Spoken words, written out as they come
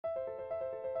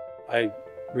I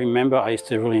remember I used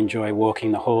to really enjoy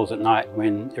walking the halls at night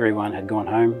when everyone had gone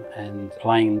home and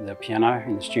playing the piano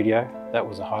in the studio. That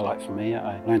was a highlight for me.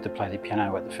 I learned to play the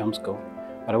piano at the film school,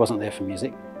 but I wasn't there for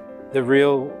music. The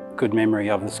real good memory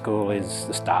of the school is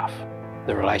the staff,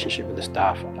 the relationship with the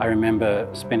staff. I remember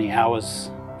spending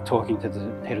hours talking to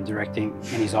the head of directing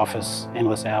in his office,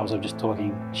 endless hours of just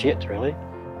talking shit, really.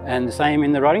 And the same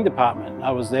in the writing department.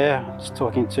 I was there just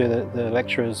talking to the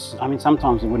lecturers. I mean,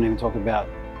 sometimes we wouldn't even talk about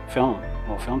film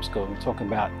or film school. We'd talk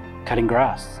about cutting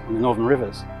grass in the Northern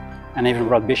Rivers. And even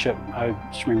Rod Bishop, I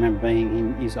just remember being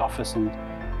in his office and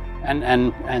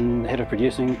the head of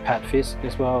producing, Pat Fisk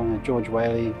as well, and George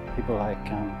Whaley, people like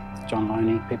John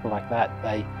Loney, people like that.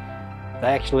 They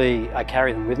actually, I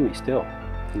carry them with me still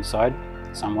inside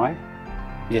some way.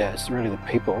 Yeah, it's really the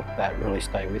people that really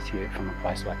stay with you from a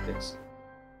place like this.